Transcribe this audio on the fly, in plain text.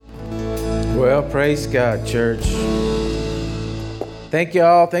Well, praise God, church. Thank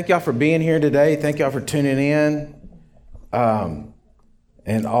y'all. Thank y'all for being here today. Thank y'all for tuning in.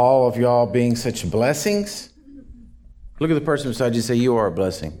 And all of y'all being such blessings. Look at the person beside you and say, you are a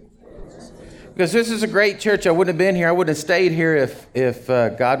blessing. Because this is a great church. I wouldn't have been here. I wouldn't have stayed here if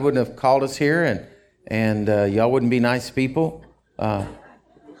God wouldn't have called us here and y'all wouldn't be nice people.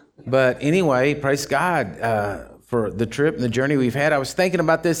 But anyway, praise God for the trip and the journey we've had. I was thinking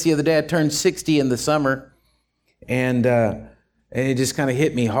about this the other day. I turned 60 in the summer, and it just kind of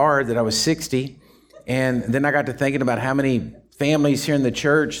hit me hard that I was 60. And then I got to thinking about how many families here in the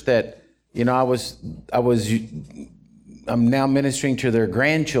church that, you know, I'm now ministering to their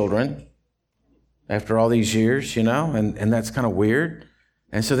grandchildren after all these years, you know, and that's kind of weird.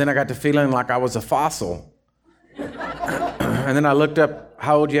 And so then I got to feeling like I was a fossil. And then I looked up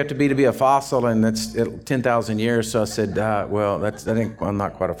how old you have to be a fossil, and that's 10,000 years. So I said, well, I think I'm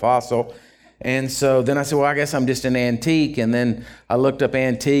not quite a fossil. And so then I said, well, I guess I'm just an antique. And then I looked up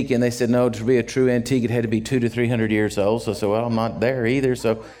antique, and they said, no, to be a true antique, it had to be 200 to 300 years old. So I said, well, I'm not there either.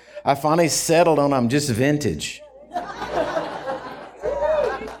 So I finally settled on I'm just vintage.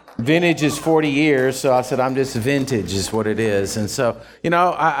 Vintage is 40 years, so I said, I'm just vintage is what it is. And so, you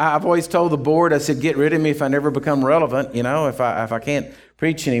know, I've always told the board, I said, get rid of me if I never become relevant, you know, if I can't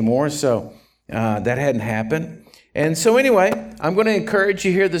preach anymore. So that hadn't happened. And so anyway, I'm going to encourage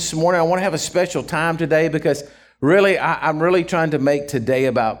you here this morning. I want to have a special time today because really, I'm really trying to make today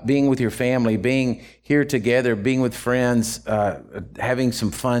about being with your family, being here together, being with friends, having some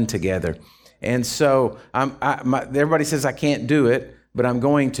fun together. And so everybody says I can't do it, but I'm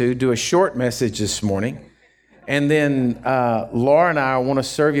going to do a short message this morning. And then Laura and I want to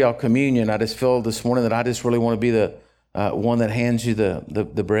serve y'all communion. I just feel this morning that I just really want to be the one that hands you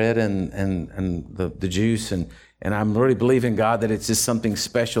the bread and the juice. And I'm really believing God that it's just something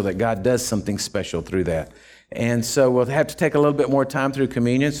special, that God does something special through that. And so we'll have to take a little bit more time through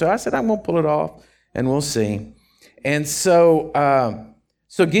communion. So I said, I'm going to pull it off and we'll see. And so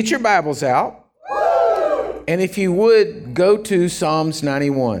get your Bibles out. And if you would, go to Psalms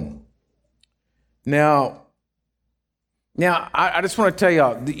 91. Now, I just want to tell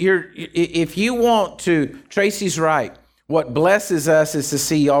y'all, if you want to, Tracy's right. What blesses us is to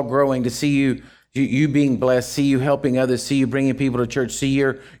see y'all growing, to see you being blessed, see you helping others, see you bringing people to church, see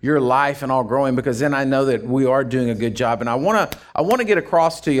your life and all growing, because then I know that we are doing a good job. And I want to get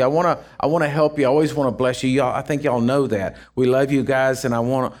across to you. I want to help you. I always want to bless you. Y'all, I think y'all know that. We love you guys, and I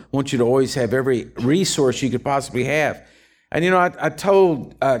want you to always have every resource you could possibly have. And, you know, I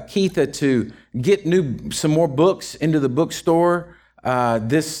told Keitha to get some more books into the bookstore.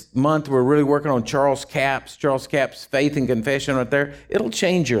 This month, we're really working on Charles Capps' Faith and Confession right there. It'll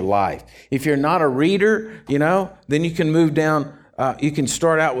change your life. If you're not a reader, you know, then you can move down. You can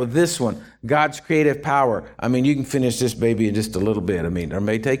start out with this one, God's Creative Power. I mean, you can finish this baby in just a little bit. I mean, it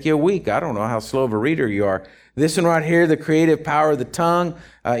may take you a week. I don't know how slow of a reader you are. This one right here, The Creative Power of the Tongue,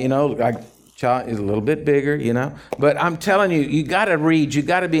 you know, is a little bit bigger, you know, but I'm telling you, you got to read. You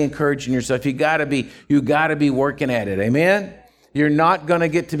got to be encouraging yourself. You got to be working at it. Amen. You're not going to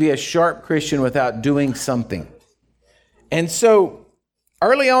get to be a sharp Christian without doing something. And so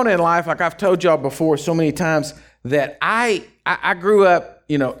early on in life, like I've told y'all before so many times, that I grew up,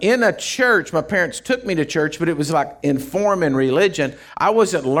 you know, in a church. My parents took me to church, but it was like in form and religion. I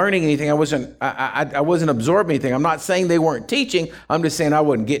wasn't learning anything. I wasn't absorbing anything. I'm not saying they weren't teaching. I'm just saying I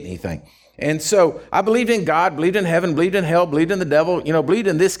wasn't getting anything. And so I believed in God, believed in heaven, believed in hell, believed in the devil, you know, believed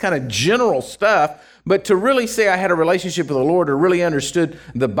in this kind of general stuff. But to really say I had a relationship with the Lord, or really understood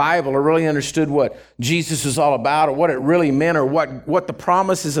the Bible, or really understood what Jesus was all about, or what it really meant, or what the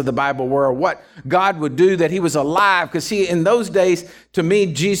promises of the Bible were, or what God would do, that he was alive. Because see, in those days, to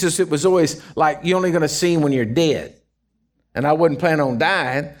me, Jesus, it was always like you're only going to see him when you're dead. And I wasn't planning on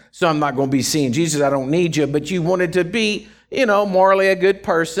dying, so I'm not going to be seeing Jesus. I don't need you. But you wanted to be, you know, morally a good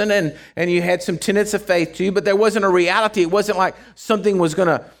person, and you had some tenets of faith to you, but there wasn't a reality. It wasn't like something was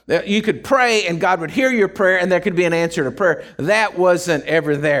you could pray and God would hear your prayer and there could be an answer to prayer. That wasn't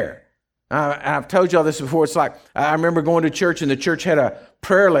ever there. I've told y'all this before. It's like, I remember going to church, and the church had a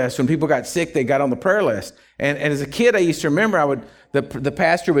prayer list. When people got sick, they got on the prayer list. And as a kid, I used to remember the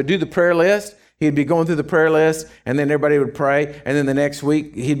pastor would do the prayer list. He'd be going through the prayer list, and then everybody would pray. And then the next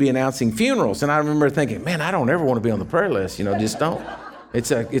week, he'd be announcing funerals. And I remember thinking, man, I don't ever want to be on the prayer list. You know, just don't. It's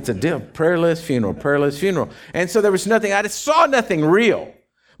a deal. Prayer list, funeral, prayer list, funeral. And so there was nothing. I just saw nothing real.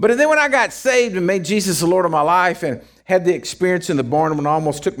 But then when I got saved and made Jesus the Lord of my life and had the experience in the barn when I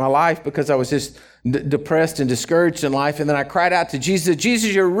almost took my life because I was just depressed and discouraged in life. And then I cried out to Jesus,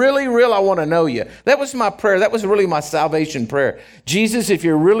 Jesus, you're really real. I want to know you. That was my prayer. That was really my salvation prayer. Jesus, if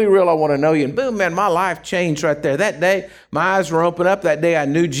you're really real, I want to know you. And boom, man, my life changed right there. That day, my eyes were opened up. That day, I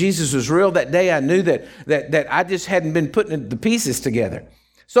knew Jesus was real. That day, I knew that I just hadn't been putting the pieces together.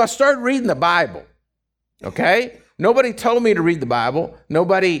 So I started reading the Bible. Okay? Nobody told me to read the Bible.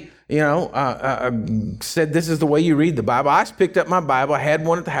 Nobody, said this is the way you read the Bible. I just picked up my Bible. I had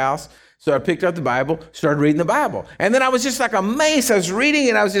one at the house. So I picked up the Bible, started reading the Bible. And then I was just like amazed. I was reading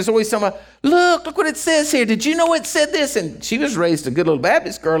it. I was just always telling her, look what it says here. Did you know it said this? And she was raised a good little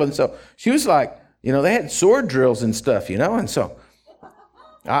Baptist girl. And so she was like, they had sword drills and stuff, And so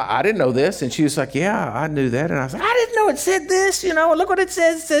I didn't know this. And she was like, yeah, I knew that. And I was like, I didn't know it said this. Look what it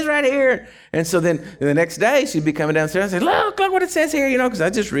says. It says right here. And so then the next day she'd be coming downstairs and say, look what it says here, because I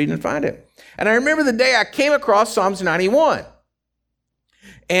just read and find it. And I remember the day I came across Psalms 91.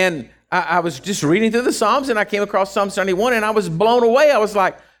 And I was just reading through the Psalms and I came across Psalms 91 and I was blown away. I was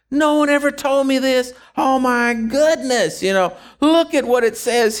like, no one ever told me this. Oh my goodness. Look at what it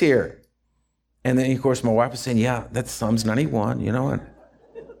says here. And then of course my wife was saying, yeah, that's Psalms 91,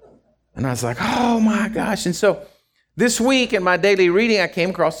 and I was like, oh my gosh. And so this week in my daily reading, I came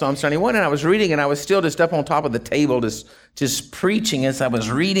across Psalms 91 and I was reading and I was still just up on top of the table, just preaching as I was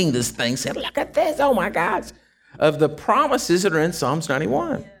reading this thing, saying, look at this. Oh my gosh. Of the promises that are in Psalms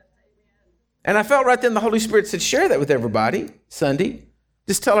 91. And I felt right then the Holy Spirit said, share that with everybody Sunday.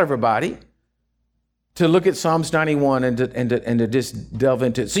 Just tell everybody to look at Psalms 91 and to just delve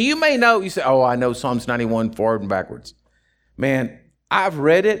into it. So you may know, you say, oh, I know Psalms 91 forward and backwards. Man, I've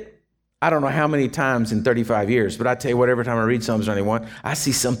read it, I don't know how many times in 35 years, but I tell you what, every time I read Psalms 91, I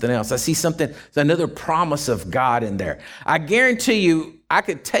see something else. I see something, another promise of God in there. I guarantee you, I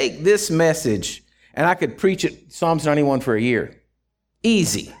could take this message and I could preach it, Psalms 91 for a year.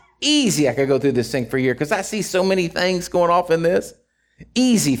 Easy, I could go through this thing for a year because I see so many things going off in this.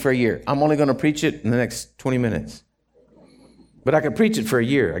 Easy for a year. I'm only going to preach it in the next 20 minutes. But I could preach it for a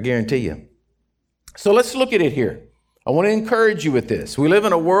year, I guarantee you. So let's look at it here. I want to encourage you with this. We live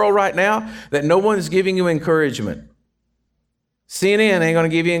in a world right now that no one's giving you encouragement. CNN ain't going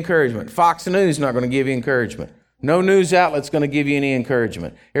to give you encouragement. Fox News not going to give you encouragement. No news outlet's going to give you any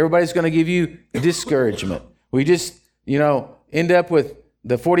encouragement. Everybody's going to give you discouragement. We just, end up with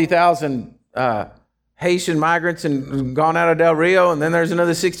the 40,000 Haitian migrants and gone out of Del Rio, and then there's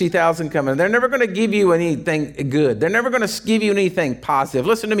another 60,000 coming. They're never going to give you anything good. They're never going to give you anything positive.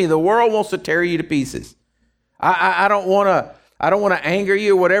 Listen to me. The world wants to tear you to pieces. I don't want to anger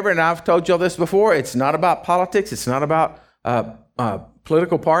you or whatever. And I've told y'all this before. It's not about politics. It's not about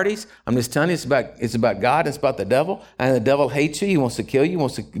political parties. I'm just telling you, it's about God. It's about the devil. And the devil hates you. He wants to kill you. He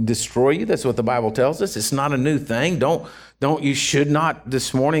wants to destroy you. That's what the Bible tells us. It's not a new thing. You should not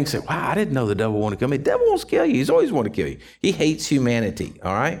this morning say, wow, I didn't know the devil wanted to kill me. The devil wants to kill you. He's always wanted to kill you. He hates humanity.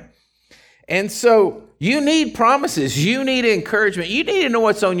 All right. And so you need promises. You need encouragement. You need to know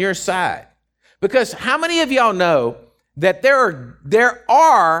what's on your side. Because how many of y'all know that there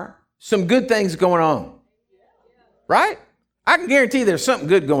are some good things going on? Right? I can guarantee there's something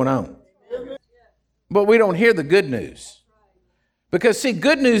good going on. But we don't hear the good news. Because, see,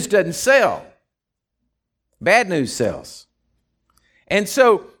 good news doesn't sell. Bad news sells. And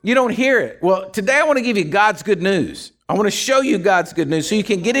so you don't hear it. Well, today I want to give you God's good news. I want to show you God's good news so you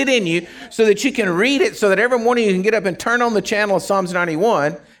can get it in you, so that you can read it, so that every morning you can get up and turn on the channel of Psalms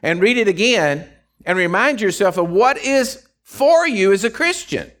 91 and read it again and remind yourself of what is for you as a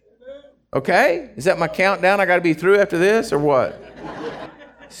Christian. Okay? Is that my countdown? I got to be through after this or what?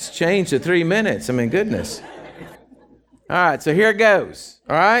 It's changed to 3 minutes. I mean, goodness. All right, so here it goes.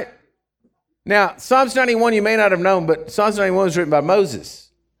 All right? Now, Psalms 91 you may not have known, but Psalms 91 was written by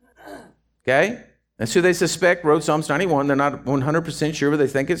Moses. Okay? That's who they suspect wrote Psalms 91. They're not 100% sure, but they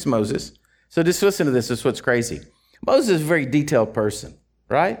think it's Moses. So just listen to this. This is what's crazy. Moses is a very detailed person,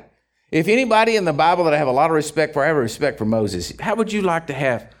 right? If anybody in the Bible that I have a lot of respect for, I have a respect for Moses. How would you like to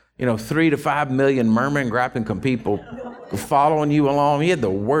have 3 to 5 million murmuring, griping people following you along? He had the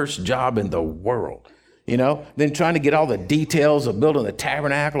worst job in the world, then trying to get all the details of building the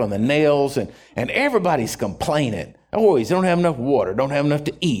tabernacle and the nails, and everybody's complaining. Always, don't have enough water, don't have enough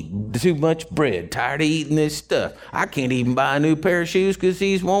to eat, too much bread, tired of eating this stuff. I can't even buy a new pair of shoes because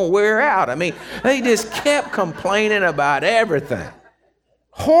these won't wear out. I mean, they just kept complaining about everything.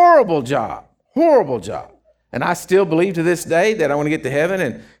 Horrible job. And I still believe to this day that I want to get to heaven,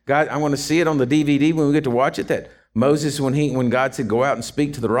 and God, I want to see it on the DVD when we get to watch it, that Moses, when God said, go out and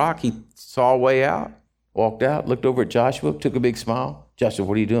speak to the rock, he saw a way out, walked out, looked over at Joshua, took a big smile. Joshua,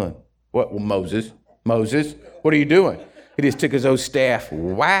 what are you doing? What? Well, Moses. Moses, what are you doing? He just took his old staff,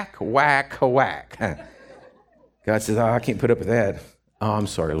 whack, whack, whack. God says, I can't put up with that. Oh, I'm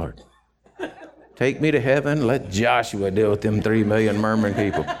sorry, Lord. Take me to heaven. Let Joshua deal with them 3 million murmuring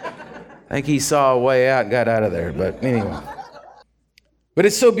people. I think he saw a way out and got out of there. But anyway. But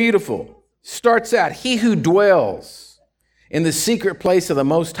it's so beautiful. Starts out, he who dwells in the secret place of the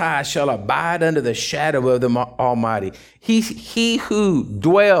Most High shall abide under the shadow of the Almighty. He who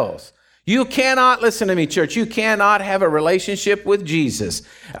dwells. You cannot, listen to me, church, you cannot have a relationship with Jesus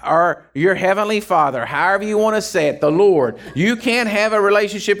or your heavenly Father, however you want to say it, the Lord. You can't have a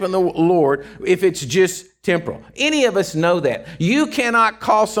relationship with the Lord if it's just temporal. Any of us know that. You cannot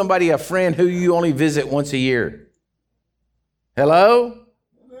call somebody a friend who you only visit once a year. Hello?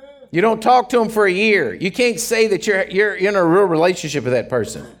 You don't talk to them for a year. You can't say that you're in a real relationship with that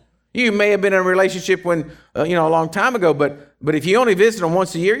person. You may have been in a relationship when, a long time ago, but if you only visit them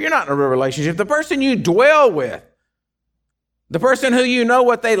once a year, you're not in a real relationship. The person you dwell with, the person who you know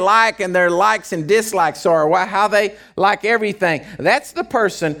what they like and their likes and dislikes are, how they like everything, that's the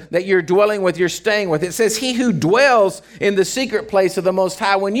person that you're dwelling with, you're staying with. It says, he who dwells in the secret place of the Most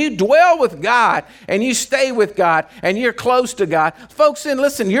High. When you dwell with God and you stay with God and you're close to God, folks, and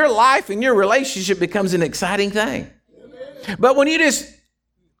listen, your life and your relationship becomes an exciting thing. But when you just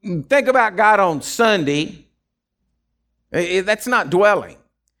think about God on Sunday, that's not dwelling.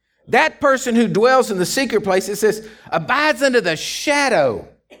 That person who dwells in the secret place, it says, abides under the shadow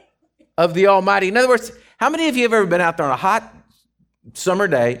of the Almighty. In other words, how many of you have ever been out there on a hot summer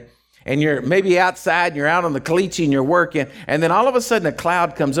day and you're maybe outside and you're out on the caliche and you're working, and then all of a sudden a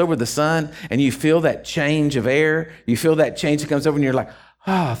cloud comes over the sun and you feel that change of air, you feel that change that comes over and you're like,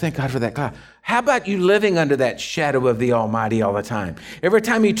 oh, thank God for that cloud. How about you living under that shadow of the Almighty all the time? Every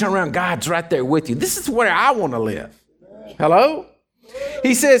time you turn around, God's right there with you. This is where I want to live. Hello?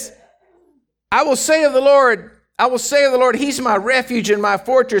 He says, I will say of the Lord, he's my refuge and my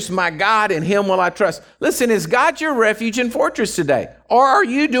fortress, my God, in him will I trust. Listen, is God your refuge and fortress today? Or are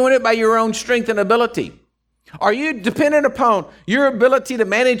you doing it by your own strength and ability? Are you dependent upon your ability to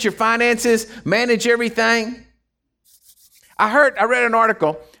manage your finances, manage everything? I read an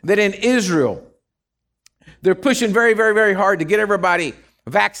article that in Israel, they're pushing very, very, very hard to get everybody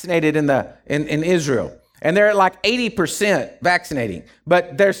vaccinated in Israel. And they're at like 80% vaccinating,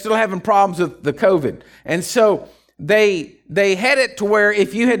 but they're still having problems with the COVID. And so they had it to where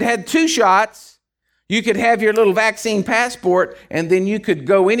if you had 2 shots, you could have your little vaccine passport, and then you could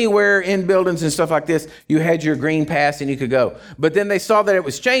go anywhere in buildings and stuff like this. You had your green pass and you could go. But then they saw that it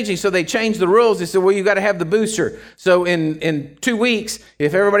was changing, so they changed the rules. They said, well, you got to have the booster. So in 2 weeks,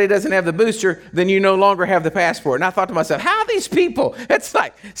 if everybody doesn't have the booster, then you no longer have the passport. And I thought to myself, how are these people? It's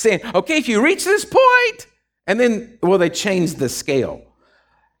like saying, okay, if you reach this point, and then, they changed the scale.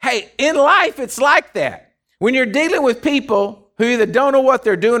 Hey, in life, it's like that. When you're dealing with people who either don't know what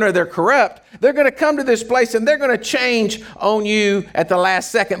they're doing or they're corrupt, they're going to come to this place and they're going to change on you at the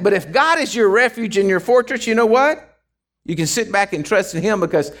last second. But if God is your refuge and your fortress, you know what? You can sit back and trust in him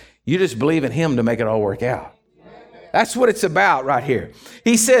because you just believe in him to make it all work out. That's what it's about right here.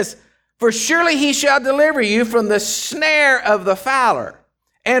 He says, for surely he shall deliver you from the snare of the fowler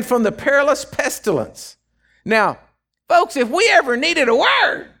and from the perilous pestilence. Now, folks, if we ever needed a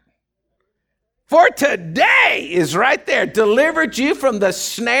word, for today is right there. Delivered you from the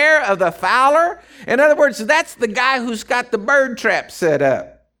snare of the fowler. In other words, that's the guy who's got the bird trap set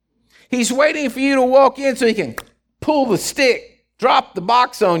up. He's waiting for you to walk in so he can pull the stick, drop the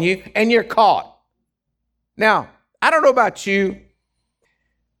box on you, and you're caught. Now, I don't know about you.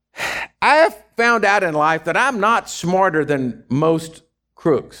 I have found out in life that I'm not smarter than most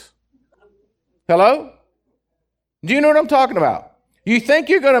crooks. Hello? Do you know what I'm talking about? You think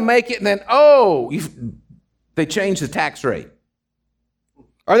you're going to make it, and then, they changed the tax rate.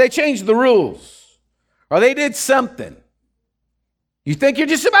 Or they changed the rules. Or they did something. You think you're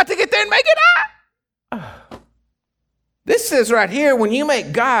just about to get there and make it up? This says right here, when you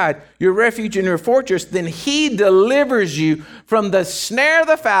make God your refuge and your fortress, then he delivers you from the snare of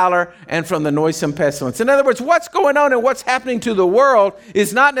the fowler and from the noisome pestilence. In other words, what's going on and what's happening to the world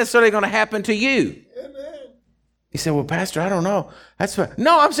is not necessarily going to happen to you. Amen. He said, well, Pastor, I don't know.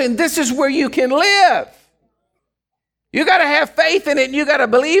 No, I'm saying this is where you can live. You got to have faith in it, and you got to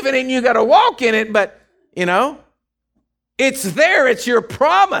believe in it, and you got to walk in it. But, it's there. It's your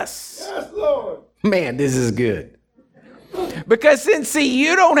promise. Yes, Lord. Man, this is good. Because then, see,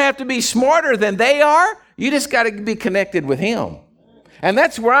 you don't have to be smarter than they are. You just got to be connected with him. And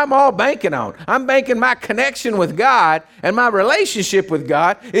that's where I'm all banking on. I'm banking my connection with God and my relationship with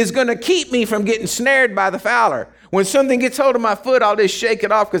God is going to keep me from getting snared by the fowler. When something gets hold of my foot, I'll just shake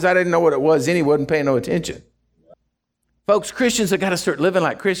it off because I didn't know what it was and he wasn't paying no attention. Folks, Christians have got to start living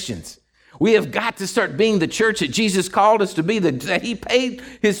like Christians. We have got to start being the church that Jesus called us to be, that he paid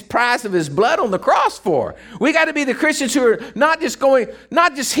his price of his blood on the cross for. We got to be the Christians who are not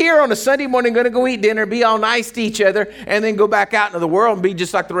just here on a Sunday morning, going to go eat dinner, be all nice to each other, and then go back out into the world and be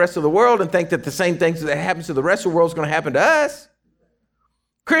just like the rest of the world and think that the same things that happens to the rest of the world is going to happen to us.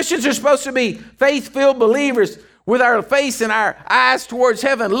 Christians are supposed to be faith-filled believers with our face and our eyes towards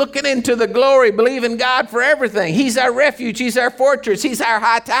heaven, looking into the glory, believing God for everything. He's our refuge. He's our fortress. He's our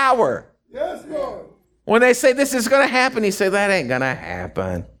high tower. Yes, Lord. When they say this is going to happen, he say that ain't going to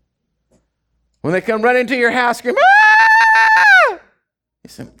happen. When they come running into your house, scream, ah! He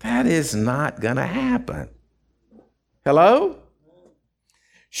said, that is not going to happen. Hello?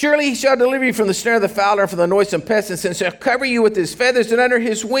 Surely he shall deliver you from the snare of the fowler and from the noisome pestilence, and shall cover you with his feathers, and under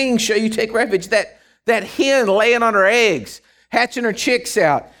his wings shall you take refuge. That hen laying on her eggs, hatching her chicks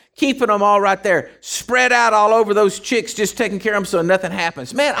out, keeping them all right there, spread out all over those chicks, just taking care of them so nothing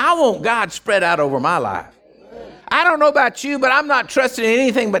happens. Man, I want God spread out over my life. I don't know about you, but I'm not trusting in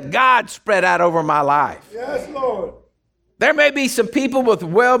anything but God spread out over my life. Yes, Lord. There may be some people with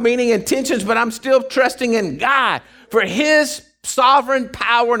well-meaning intentions, but I'm still trusting in God for his sovereign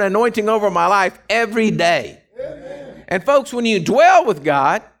power and anointing over my life every day. Amen. And folks, when you dwell with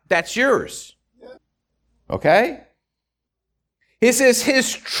God, that's yours. Okay? It says,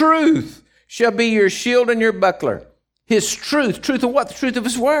 his truth shall be your shield and your buckler. His truth. Truth of what? The truth of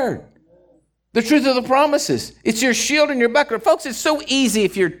his word. The truth of the promises. It's your shield and your buckler. Folks, it's so easy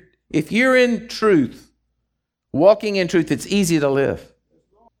if you're in truth, walking in truth, it's easy to live.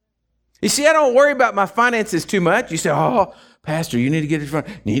 You see, I don't worry about my finances too much. You say, oh, Pastor, you need to get in front.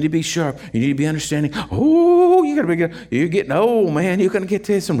 You need to be sharp. You need to be understanding. Oh, you got to be good. You're getting old, man. You're going to get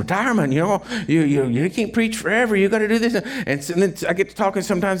to some retirement. You know, you can't preach forever. You got to do this. And then I get to talking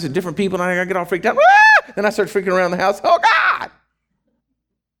sometimes to different people, and I get all freaked out. Ah! Then I start freaking around the house. Oh, God.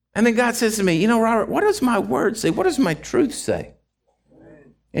 And then God says to me, you know, Robert, what does my word say? What does my truth say?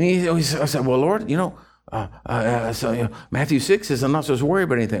 And I said, well, Lord, you know, Matthew 6 says I'm not supposed to worry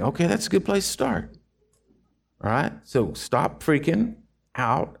about anything. Okay, that's a good place to start. All right, so stop freaking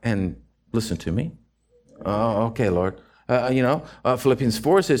out and listen to me. Okay, Lord. Philippians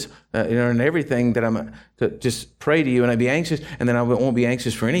 4 says, in everything that I'm to just pray to you and I be anxious, and then I won't be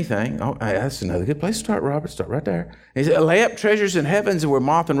anxious for anything. Oh, that's another good place to start, Robert. Start right there. And he said, lay up treasures in heavens where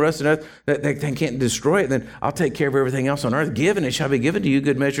moth and rust and earth, that they can't destroy it. Then I'll take care of everything else on earth. Give, and it shall be given to you,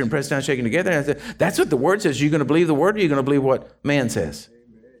 good measure and pressed down, shaken together. And I said, that's what the word says. Are you going to believe the word, or are you going to believe what man says?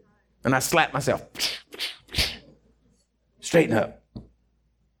 Amen. And I slapped myself. Straighten up.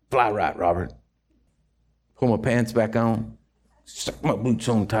 Fly right, Robert. Pull my pants back on. Stuck my boots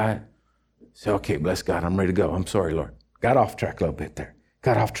on tight. Say, okay, bless God, I'm ready to go. I'm sorry, Lord. Got off track a little bit there.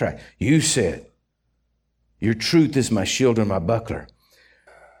 Got off track. You said, your truth is my shield and my buckler.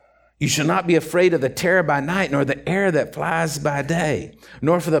 You shall not be afraid of the terror by night, nor the arrow that flies by day,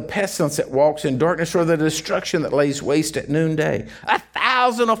 nor for the pestilence that walks in darkness, or the destruction that lays waste at noonday.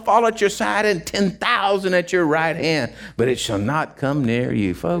 1,000 will fall at your side and 10,000 at your right hand, but it shall not come near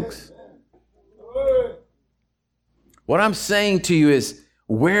you, folks. What I'm saying to you is,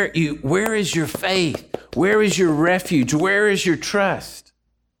 where is your faith? Where is your refuge? Where is your trust?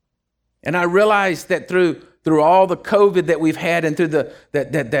 And I realize that through all the COVID that we've had, and through that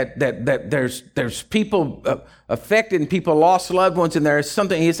there's people affected and people lost loved ones, and there's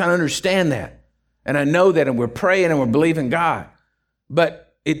something, yes, I understand that. And I know that, and we're praying and we're believing God.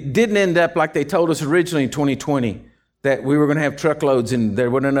 But it didn't end up like they told us originally in 2020, that we were going to have truckloads and there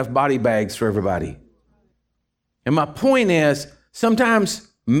weren't enough body bags for everybody. And my point is, sometimes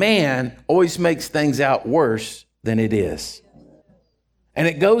man always makes things out worse than it is. And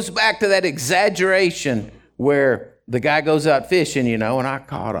it goes back to that exaggeration where the guy goes out fishing, and I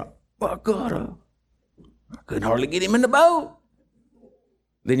caught a bucket. I couldn't hardly get him in the boat.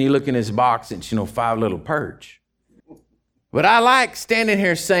 Then you look in his box and it's, 5 little perch. But I like standing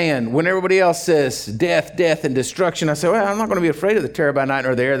here saying, when everybody else says death, death, and destruction, I say, well, I'm not going to be afraid of the terror by night,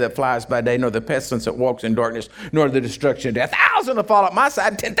 nor the air that flies by day, nor the pestilence that walks in darkness, nor the destruction of death. 1,000 will fall at my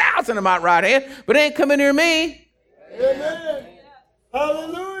side, 10,000 at my right hand, but it ain't coming near me. Amen.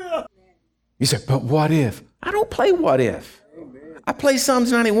 Hallelujah. You say, but what if? I don't play what if. I play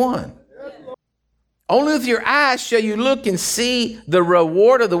Psalms 91. Only with your eyes shall you look and see the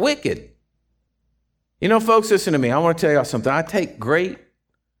reward of the wicked. Folks, listen to me. I want to tell y'all something. I take great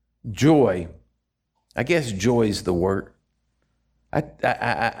joy. I guess joy is the word.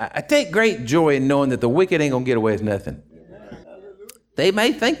 I take great joy in knowing that the wicked ain't going to get away with nothing. They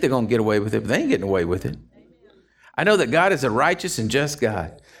may think they're going to get away with it, but they ain't getting away with it. I know that God is a righteous and just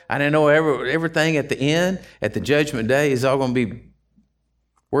God. And I know everything at the end, at the judgment day, is all going to be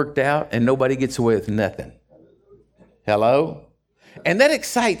worked out and nobody gets away with nothing. Hello? And that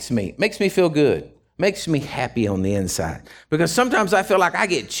excites me, makes me feel good, makes me happy on the inside. Because sometimes I feel like I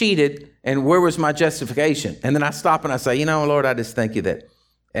get cheated and where was my justification? And then I stop and I say, Lord, I just thank you that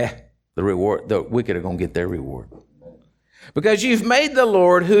the wicked are going to get their reward. Because you've made the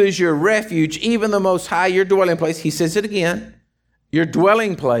Lord, who is your refuge, even the Most High, your dwelling place. He says it again. Your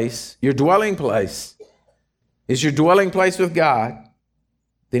dwelling place is your dwelling place with God.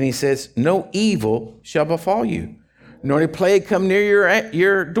 Then he says, no evil shall befall you, nor any plague come near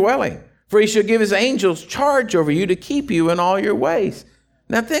your dwelling. For he shall give his angels charge over you to keep you in all your ways.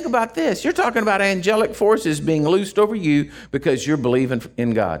 Now think about this. You're talking about angelic forces being loosed over you because you're believing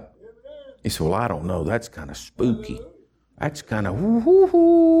in God. You say, well, I don't know. That's kind of spooky. That's kind of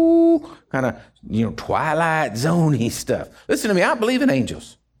Twilight Zone-y stuff. Listen to me. I believe in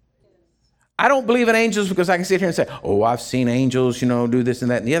angels. I don't believe in angels because I can sit here and say, oh, I've seen angels, do this and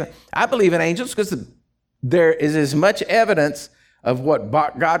that and the other. I believe in angels because there is as much evidence of what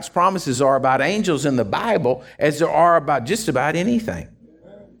God's promises are about angels in the Bible as there are about just about anything.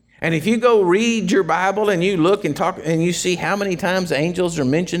 And if you go read your Bible and you look and talk and you see how many times angels are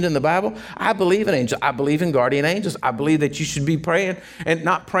mentioned in the Bible, I believe in angels. I believe in guardian angels. I believe that you should be praying and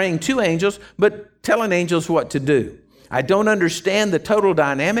not praying to angels, but telling angels what to do. I don't understand the total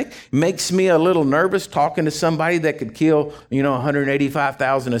dynamic. It makes me a little nervous talking to somebody that could kill,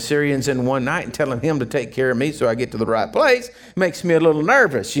 185,000 Assyrians in one night and telling him to take care of me so I get to the right place. It makes me a little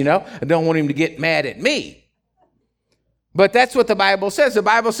nervous, I don't want him to get mad at me. But that's what the Bible says. The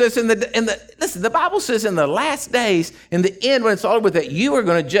Bible says the Bible says in the last days, in the end, when it's all over, that you are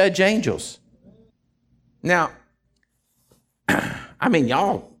going to judge angels. Now,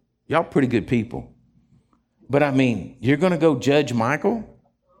 y'all pretty good people. But you're going to go judge Michael?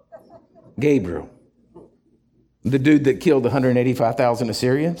 Gabriel, the dude that killed 185,000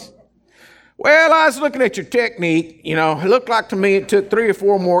 Assyrians? Well, I was looking at your technique. It looked like to me it took 3 or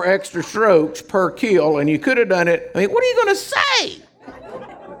 4 more extra strokes per kill, and you could have done it. What are you going to say?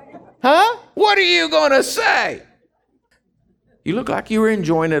 Huh? What are you going to say? You look like you were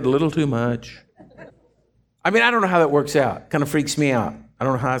enjoying it a little too much. I don't know how that works out. Kind of freaks me out. I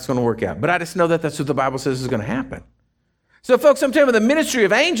don't know how it's going to work out. But I just know that that's what the Bible says is going to happen. So, folks, I'm telling you, the ministry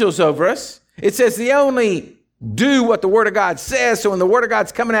of angels over us, it says they only do what the Word of God says. So when the Word of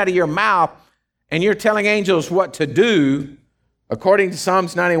God's coming out of your mouth, and you're telling angels what to do, according to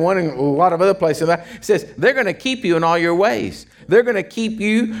Psalms 91 and a lot of other places, it says they're going to keep you in all your ways. They're going to keep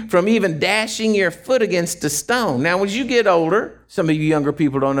you from even dashing your foot against a stone. Now, as you get older, some of you younger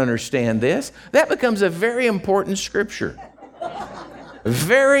people don't understand this, that becomes a very important scripture.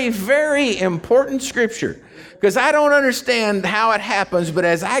 Very, very important scripture. Because I don't understand how it happens, but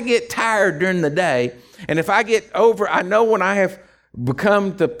as I get tired during the day, and if I get over, I know when I have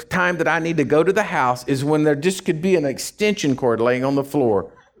become the time that I need to go to the house is when there just could be an extension cord laying on the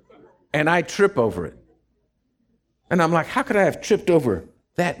floor and I trip over it. And I'm like, how could I have tripped over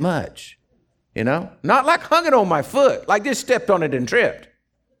that much? Not like hung it on my foot, like just stepped on it and tripped.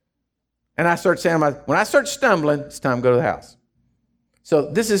 And I start saying, when I start stumbling, it's time to go to the house. So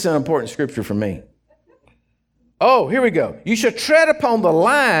this is an important scripture for me. Oh, here we go. You shall tread upon the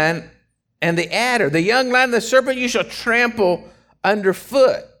lion and the adder, the young lion, the serpent, you shall trample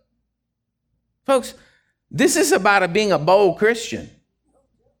underfoot. Folks, this is about being a bold Christian.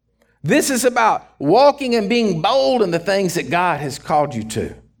 This is about walking and being bold in the things that God has called you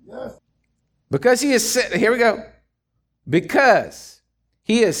to. Because he has set, here we go. Because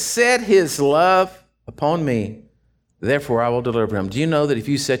he has set his love upon me, therefore I will deliver him. Do you know that if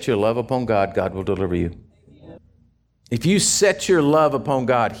you set your love upon God, God will deliver you? If you set your love upon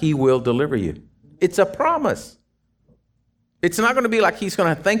God, he will deliver you. It's a promise. It's not going to be like he's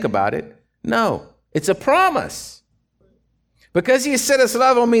going to think about it. No, it's a promise. Because he has set his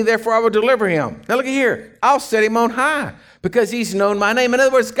love on me, therefore I will deliver him. Now look at here. I'll set him on high because he's known my name. In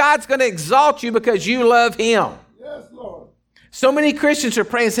other words, God's going to exalt you because you love him. Yes, Lord. So many Christians are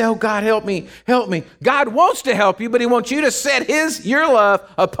praying and say, oh, God, help me, help me. God wants to help you, but he wants you to set your love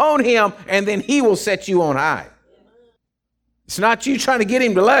upon him, and then he will set you on high. It's not you trying to get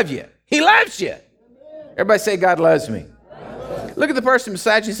him to love you. He loves you. Everybody say, God loves me. Look at the person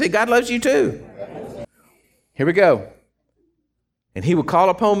beside you and say, God loves you too. Here we go. And he will call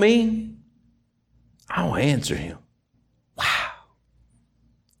upon me. I will answer him. Wow.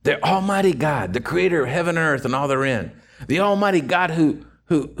 The Almighty God, the creator of heaven and earth and all therein. The Almighty God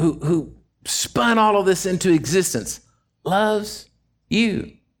who spun all of this into existence loves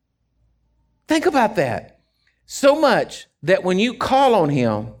you. Think about that. So much that when you call on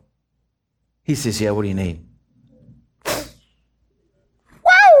him, he says, yeah, what do you need?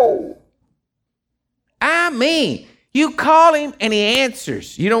 Wow! I mean, you call him and he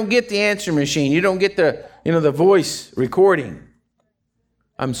answers. You don't get the answer machine. You don't get the voice recording.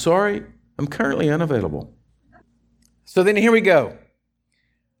 I'm sorry, I'm currently unavailable. So then here we go.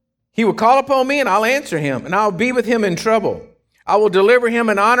 He will call upon me and I'll answer him, and I'll be with him in trouble. I will deliver him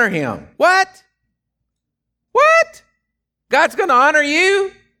and honor him. What? What? God's going to honor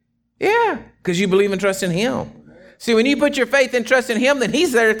you? Yeah, because you believe and trust in him. See, when you put your faith and trust in him, then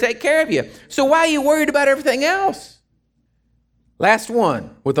he's there to take care of you. So why are you worried about everything else? Last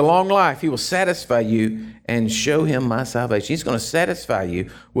one, with a long life, he will satisfy you and show him my salvation. He's going to satisfy you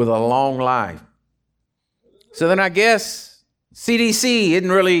with a long life. So then I guess CDC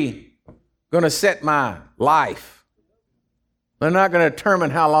isn't really going to set my life. They're not going to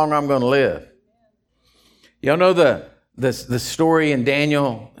determine how long I'm going to live. Y'all know the story in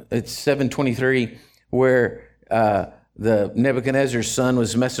Daniel, it's 7:23, where the Nebuchadnezzar's son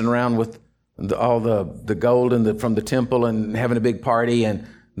was messing around with all the gold from the temple and having a big party, and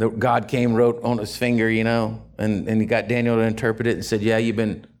God came, wrote on his finger, and he got Daniel to interpret it and said, yeah, you've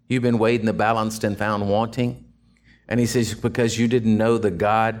been weighed in the balance and found wanting. And he says, because you didn't know the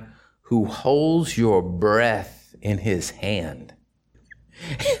God who holds your breath in his hand.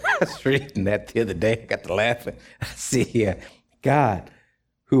 I was reading that the other day. I got to laughing. I see, God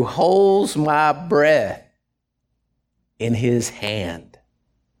who holds my breath in his hand.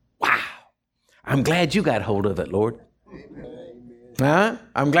 Wow. I'm glad you got hold of it, Lord. Huh?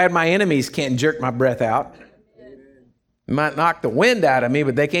 I'm glad my enemies can't jerk my breath out. Might knock the wind out of me,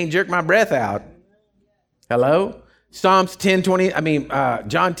 but they can't jerk my breath out. Hello? John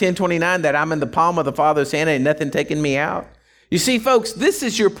 10:29, that I'm in the palm of the Father's hand and nothing taking me out. You see, folks, this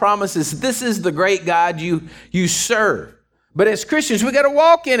is your promises. This is the great God you serve. But as Christians, we got to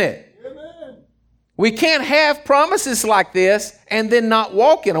walk in it. Amen. We can't have promises like this and then not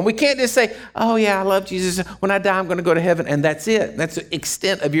walk in them. We can't just say, oh yeah, I love Jesus. When I die, I'm going to go to heaven. And that's it. That's the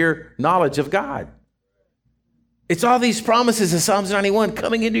extent of your knowledge of God. It's all these promises of Psalms 91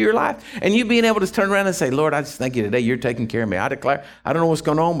 coming into your life, and you being able to turn around and say, Lord, I just thank you today. You're taking care of me. I declare, I don't know what's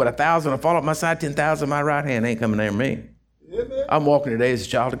going on, but 1,000 will fall at my side, 10,000 at my right hand ain't coming near me. Amen. I'm walking today as a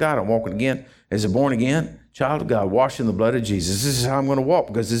child of God. I'm walking again as a born again child of God, washed in the blood of Jesus. This is how I'm going to walk,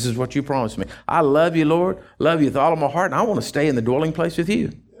 because this is what you promised me. I love you, Lord. Love you with all of my heart, and I want to stay in the dwelling place with you.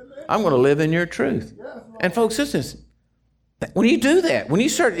 Amen. I'm going to live in your truth. Yes, And folks, listen, when you do that, when you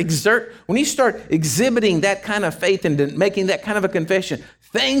start exhibiting that kind of faith and making that kind of a confession,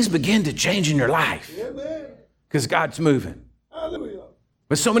 things begin to change in your life Amen. because God's moving. Hallelujah.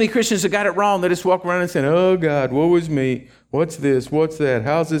 But so many Christians have got it wrong. They just walk around and say, oh God, woe is me. What's this? What's that?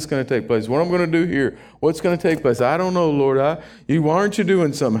 How's this going to take place? What am I going to do here? What's going to take place? I don't know, Lord. Why aren't you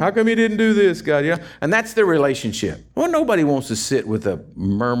doing something? How come you didn't do this, God? Yeah. And that's their relationship. Well, nobody wants to sit with a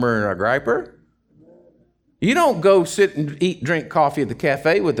murmur and a griper. You don't go sit and drink coffee at the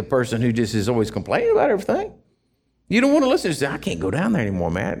cafe with the person who just is always complaining about everything. You don't want to listen to say, I can't go down there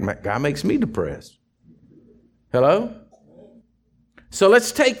anymore, man. That guy makes me depressed. Hello? So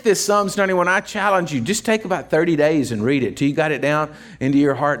let's take this Psalms 91. I challenge you, just take about 30 days and read it till you got it down into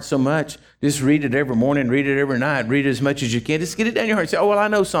your heart so much. Just read it every morning, read it every night, read it as much as you can. Just get it down your heart and say, oh, well, I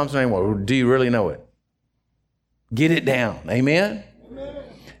know Psalms 91. Well, do you really know it? Get it down. Amen? Amen.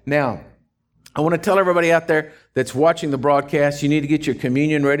 Now, I want to tell everybody out there that's watching the broadcast, you need to get your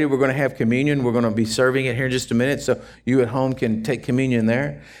communion ready. We're going to have communion. We're going to be serving it here in just a minute, so you at home can take communion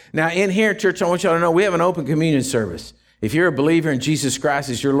there. Now, in here, church, I want y'all to know we have an open communion service. If you're a believer in Jesus Christ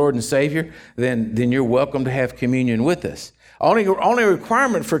as your Lord and Savior, then you're welcome to have communion with us. Only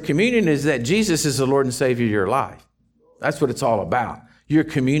requirement for communion is that Jesus is the Lord and Savior of your life. That's what it's all about. You're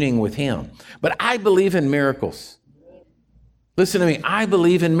communing with Him. But I believe in miracles. Listen to me. I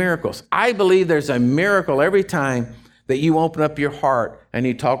believe in miracles. I believe there's a miracle every time that you open up your heart and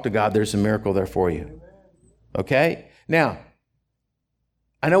you talk to God. There's a miracle there for you. Okay? Now,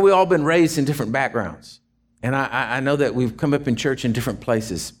 I know we've all been raised in different backgrounds. And I know that we've come up in church in different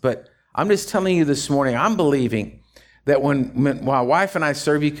places. But I'm just telling you this morning, I'm believing that when my wife and I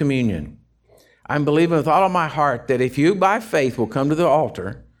serve you communion, I'm believing with all of my heart that if you by faith will come to the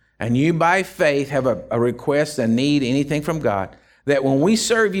altar and you by faith have a request, a need, anything from God, that when we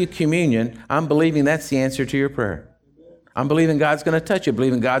serve you communion, I'm believing that's the answer to your prayer. I'm believing God's going to touch you. I'm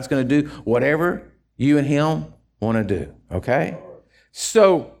believing God's going to do whatever you and Him want to do. Okay?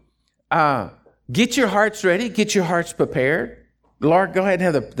 So, get your hearts ready. Get your hearts prepared. Lord, go ahead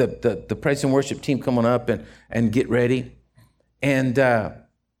and have the praise and worship team come on up and get ready. And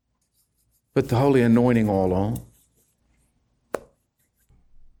Put the holy anointing oil on.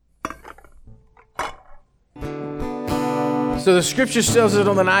 So the scripture tells us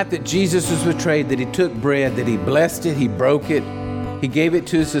on the night that Jesus was betrayed, that he took bread, that he blessed it, he broke it, he gave it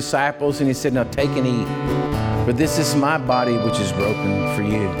to his disciples, and he said, now take and eat, for this is my body which is broken for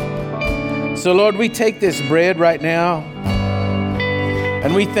you. So Lord, we take this bread right now,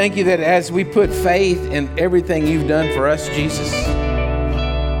 and we thank you that as we put faith in everything you've done for us, Jesus,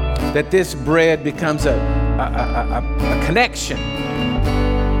 that this bread becomes a connection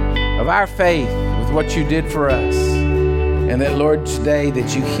of our faith with what you did for us. And that, Lord, today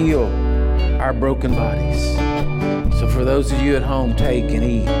that you heal our broken bodies. So for those of you at home, take and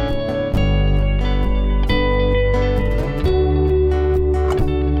eat.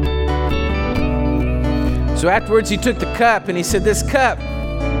 So afterwards, he took the cup and he said, this cup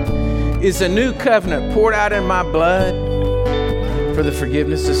is a new covenant poured out in my blood for the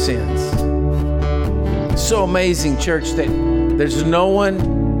forgiveness of sins. It's so amazing, church, that there's no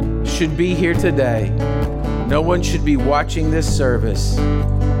one should be here today. No one should be watching this service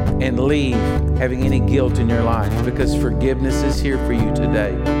and leave having any guilt in your life, because forgiveness is here for you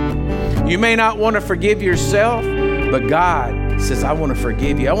today. You may not want to forgive yourself, but God says, I want to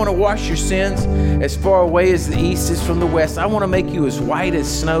forgive you. I want to wash your sins as far away as the east is from the west. I want to make you as white as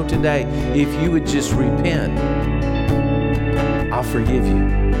snow today. If you would just repent, I'll forgive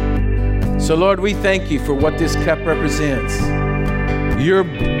you. So Lord, we thank you for what this cup represents. Your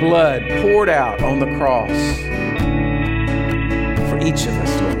blood poured out on the cross for each of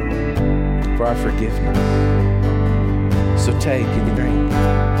us, Lord, for our forgiveness. So take and drink.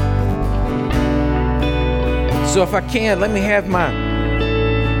 So if I can, let me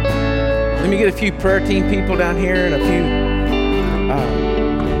get a few prayer team people down here and a few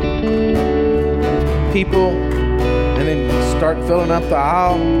people, and then start filling up the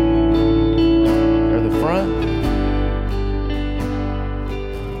aisle or the front.